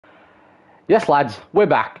Yes, lads, we're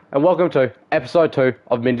back, and welcome to episode 2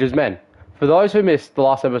 of Minge's Men. For those who missed the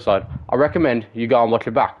last episode, I recommend you go and watch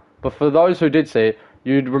it back. But for those who did see it,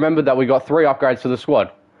 you'd remember that we got 3 upgrades to the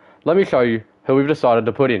squad. Let me show you who we've decided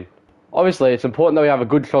to put in. Obviously, it's important that we have a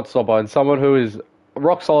good shot stopper and someone who is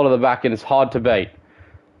rock solid at the back and is hard to beat.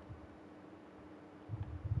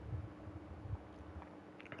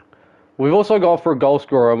 We've also gone for a goal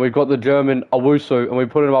scorer, and we've got the German Owusu, and we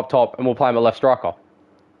put him up top, and we'll play him at left striker.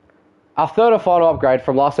 Our third and final upgrade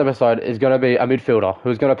from last episode is going to be a midfielder,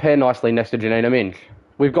 who's going to pair nicely next to Janina Minge.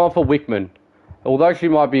 We've gone for Wickman. Although she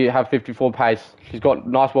might have 54 pace, she's got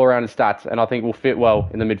nice well-rounded stats, and I think will fit well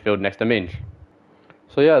in the midfield next to Minge.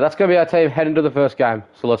 So yeah, that's going to be our team heading to the first game,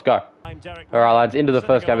 so let's go. Alright lads, into the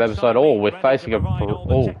first game episode. Oh, we're facing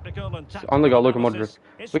only got Luka Modric.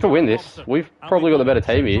 We can win this. We've probably got the better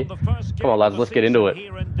team here. Come on lads, let's get into it.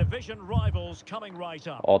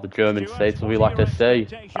 Oh, the German seats we like to see.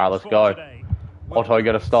 Alright, let's go. Otto,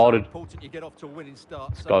 get us started.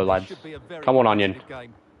 Let's go lads. Come on, Onion.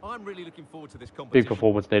 Big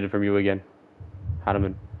performance needed from you again.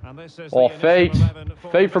 Hanneman. Oh, feet.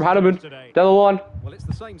 Feet from Hanneman. Down the line.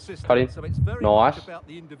 Cut in. Nice.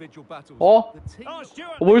 Oh.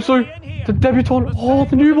 Owusu. The debutant. Oh,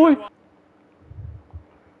 the new boy.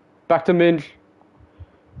 Back to Minge.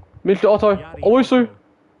 Minge to Otto. Owusu.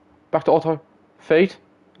 Back to Otto. Feet.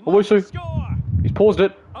 Owusu. He's paused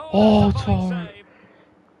it. Oh, Otto.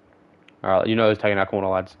 Alright, you know who's taking our corner,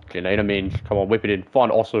 lads. Janina Minge. Come on, whip it in.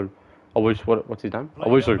 Find Osu. Owusu. What's his name?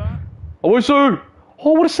 Owusu. Owusu!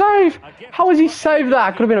 Oh, what a save! How has he saved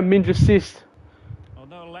that? Could have been a Minge assist.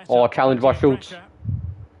 Oh, challenged by Schultz.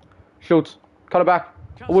 Schultz, cut it back.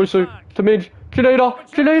 Owusu to Minge. Janina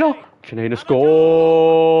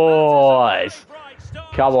scores!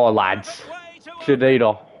 Come on, lads.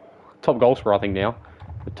 Janina. Top goal scorer, I think, now.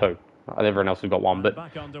 With 2. Everyone else has got 1, but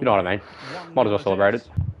you know what I mean. Might as well celebrate it.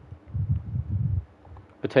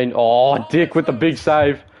 Between, oh, Dick with the big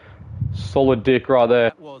save. Solid Dick right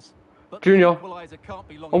there. Junior.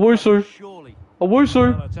 Owusu.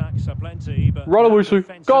 Owusu. Run Owusu.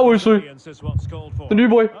 Go Owusu. The new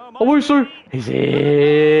boy. Owusu. He's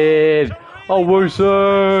in.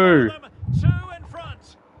 Owusu.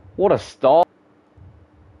 What a start.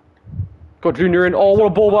 Got Junior in. Oh, what a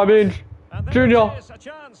ball by Minge. Junior.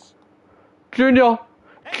 Junior.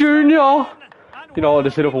 Junior. You know, I'll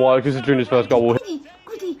just hit it for a while because it's Junior's first goal.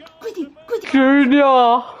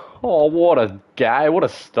 Junior. Oh, what a game. What a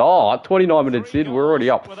start. 29 minutes in, we're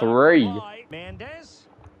already up 3.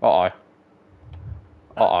 Uh-oh.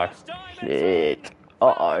 Uh-oh. Shit.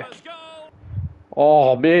 Uh-oh.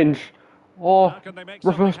 Oh, Minge. Oh,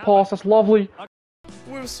 reverse pass. That's lovely.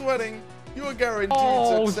 With sweating, you are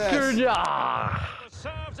guaranteed success. Junior.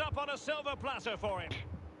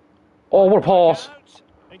 Oh, what a pass.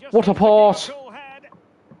 What a pass.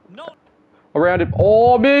 Around him.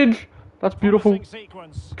 Oh, Minge. That's beautiful.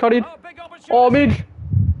 Cut in. Oh, Minge.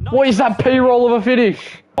 What is that P-roll of a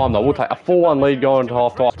finish? Oh, no, we'll take a 4-1 lead going to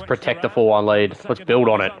half-time. Let's protect the 4-1 lead. Let's build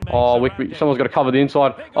on it. Oh, someone's got to cover the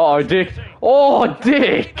inside. Uh-oh, Dick. Oh,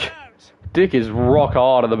 Dick. Dick is rock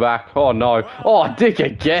hard at the back. Oh, no. Oh, Dick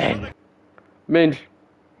again. Minge.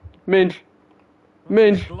 Minge.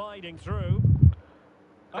 Minge.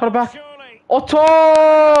 Cut it back.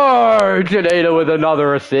 Otto! Janina with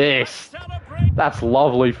another assist. That's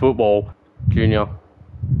lovely football. Junior.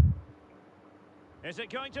 Is it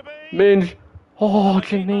going to be? Minge. Oh,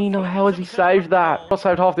 Janina, how has he saved that? Not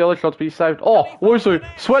saved half the other shots, but he saved. Oh, Owusu,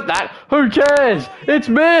 sweat that. Who cares? It's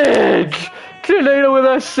Minge. Janina with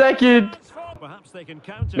a second.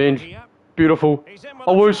 Minge. Beautiful.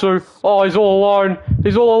 Owusu. Oh, he's all alone.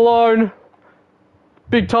 He's all alone.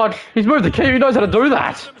 Big touch. He's moved the keeper. He knows how to do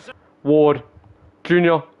that. Ward.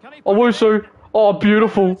 Junior. Owusu. Oh,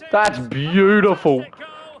 beautiful. That's beautiful.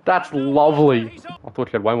 That's lovely. I thought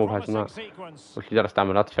she had way more pace than that. Well, she's out of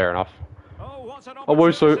stamina. That's fair enough.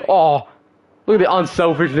 Owusu. Oh, look at the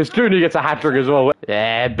unselfishness. Junior gets a hat-trick as well.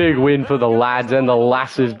 Yeah, big win for the lads and the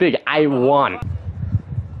lasses. Big 8-1.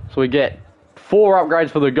 So we get 4 upgrades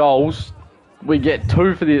for the goals. We get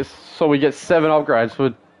 2 for this. So we get 7 upgrades.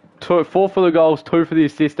 For 4 for the goals, 2 for the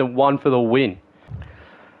assist, and 1 for the win.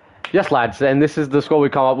 Yes, lads, and this is the score we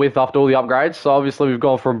come up with after all the upgrades. So obviously we've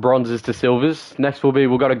gone from bronzes to silvers. Next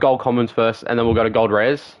we'll go to gold commons first, and then we'll go to gold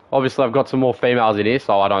rares. Obviously I've got some more females in here,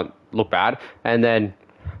 so I don't look bad. And then,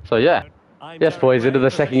 so yeah. Yes, boys, into the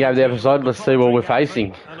second game of the episode. Let's see what we're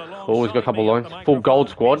facing. Always got a couple of loans. Full gold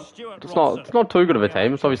squad. It's not too good of a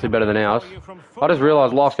team. It's obviously better than ours. I just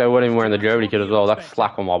realised last game we weren't even wearing the Germany kit as well. That's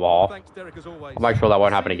slack on my behalf. I'll make sure that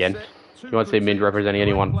won't happen again. You won't see Minge representing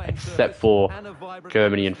anyone except for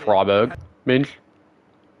Germany and Freiburg. Minge.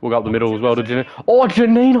 We'll go up the middle as well to Janina. Oh,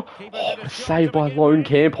 Janina! Oh, saved by lone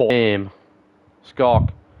camper. Damn. Skok.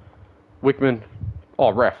 Wickman.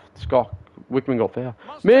 Oh, ref. Skok. Wickman got foul.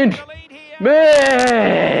 Minge!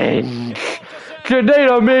 Minge!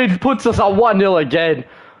 Janina Minge puts us at 1-0 again.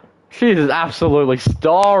 She is absolutely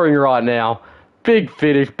starring right now. Big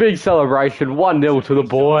finish, big celebration. 1-0 to the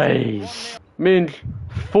boys. Minge.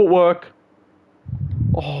 Footwork.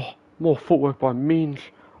 Oh, more footwork by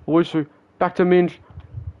Minge. Owusu. Back to Minge.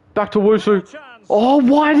 Back to Owusu. Oh,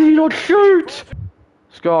 why did he not shoot?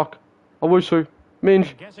 Skok. Owusu.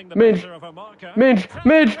 Minge. Minge. Minge.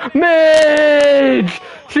 Minge. Minge!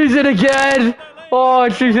 She's in again! Oh,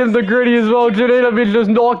 and she's in the gritty as well. Janina Minge does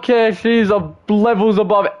not care. She's levels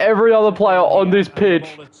above every other player on this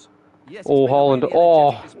pitch. Oh, Holland. Oh,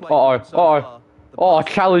 uh-oh. Uh-oh. Oh,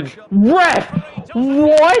 challenge. Ref!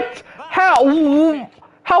 What?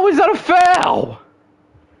 How is that a foul?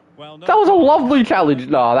 That was a lovely challenge.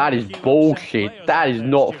 No, that is bullshit. That is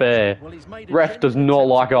not fair. Ref does not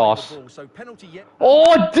like us.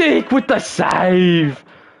 Oh, Dick with the save.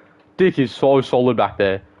 Dick is so solid back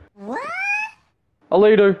there.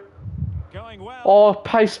 Alidu. Oh,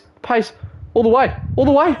 pace. All the way.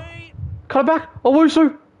 Cut it back.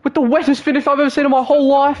 Owusu with the wettest finish I've ever seen in my whole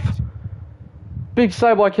life. Big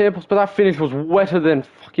save by Campbell, but that finish was wetter than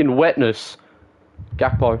fucking wetness.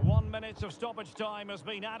 Gakpo. 1 minute of stoppage time has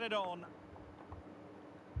been added on.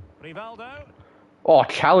 Rivaldo. Oh,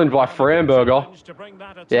 challenge by Framberger.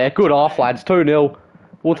 Yeah, good off, lads. 2-0.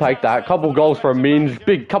 We'll take that. Couple goals from Minge.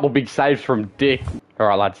 Couple big saves from Dick. All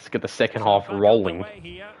right, lads. Let's get the second half rolling.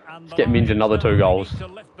 Let's get Minge another 2 goals.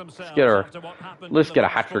 Let's get a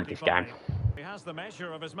hat-trick this game.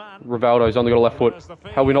 Rivaldo's only got a left foot.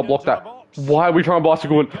 How we not block that? Why are we trying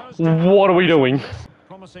bicycle it? What are we doing?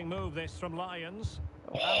 Promising move this from Lions.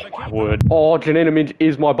 Oh, my word. Oh, Janina Minge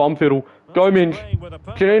is my bum fiddle. Go, Minge.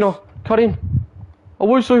 Janina, cut in.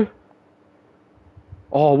 Owusu.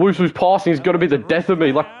 Oh, Owusu's passing has got to be the death of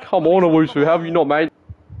me. Like, come on, Owusu. How have you not made?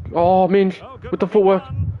 Oh, Minge with the footwork.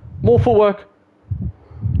 More footwork.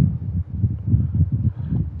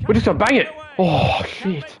 We're just going to bang it. Oh,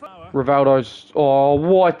 shit. Rivaldo's... Oh,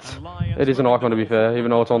 what? It is an icon, to be fair,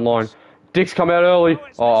 even though it's online. Dick's come out early.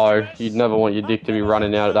 Uh-oh. You'd never want your Dick to be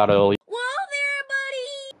running out that early. Whoa there,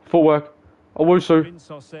 buddy! Footwork. Owusu.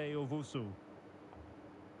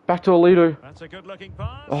 Back to Alidu. That's a good looking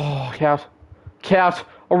pass. Oh, Count.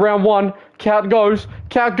 Around 1. Count goes.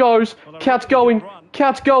 Count's going.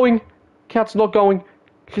 Count's not going.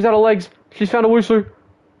 She's out of legs. She's found Owusu.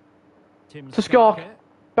 To Skok.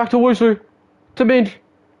 Back to Owusu. To Minge.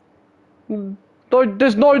 No,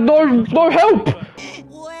 there's no help!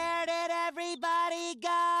 Where did everybody go?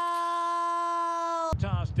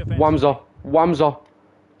 Wamza.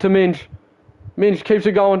 To Minge. Minge keeps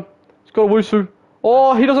it going. It's got Owusu.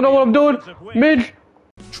 Oh, he doesn't know what I'm doing. Minge.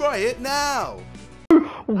 Try it now.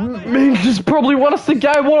 Minge has probably won us the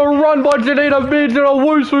game. What a run by Janina Minge, and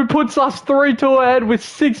Owusu puts us 3-2 ahead with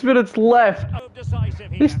 6 minutes left.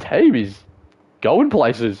 This team is going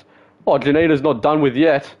places. Oh, Janina's not done with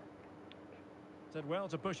yet.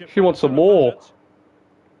 She wants some more.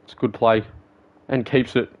 It's a good play. And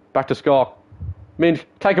keeps it. Back to Skok. Minge,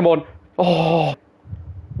 take him on. Oh.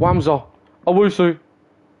 Wamza. Owusu.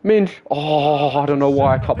 Minge. Oh, I don't know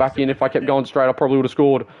why I cut back in. If I kept going straight, I probably would have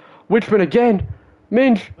scored. Witchman again.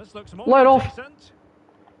 Minge. Laid off.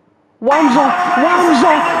 Wamza.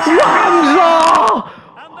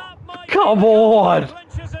 Come on.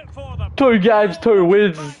 2 games, 2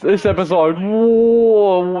 wins this episode.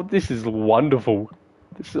 Whoa, this is wonderful.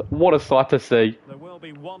 What a sight to see.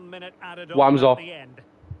 Wamza.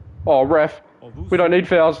 Oh, ref. We don't need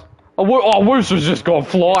fouls. Oh, Wooster's just gone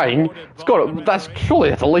flying. Surely that's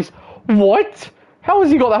at least... What? How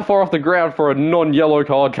has he got that far off the ground for a non-yellow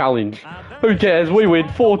card challenge? Who cares? We win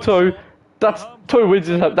 4-2. That's 2 wins.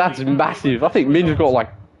 That's massive. I think Minge's got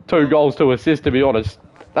like 2 goals, 2 assists, to be honest.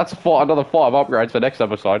 That's another 5 upgrades for next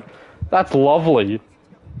episode. That's lovely.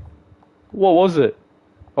 What was it?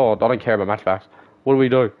 Oh, I don't care about match backs. What do we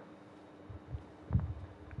do?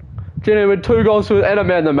 Jenny with 2 goals and a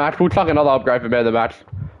man of the match. We'll chuck another upgrade for man of the match.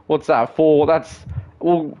 What's that? 4. That's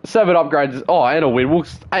 7 upgrades. Oh, and a win.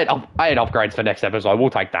 8 upgrades for next episode. We'll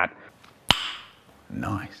take that.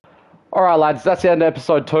 Nice. Alright lads, that's the end of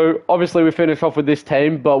episode 2. Obviously we finish off with this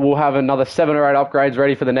team, but we'll have another 7 or 8 upgrades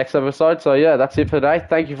ready for the next episode. So yeah, that's it for today.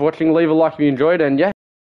 Thank you for watching. Leave a like if you enjoyed, and yeah.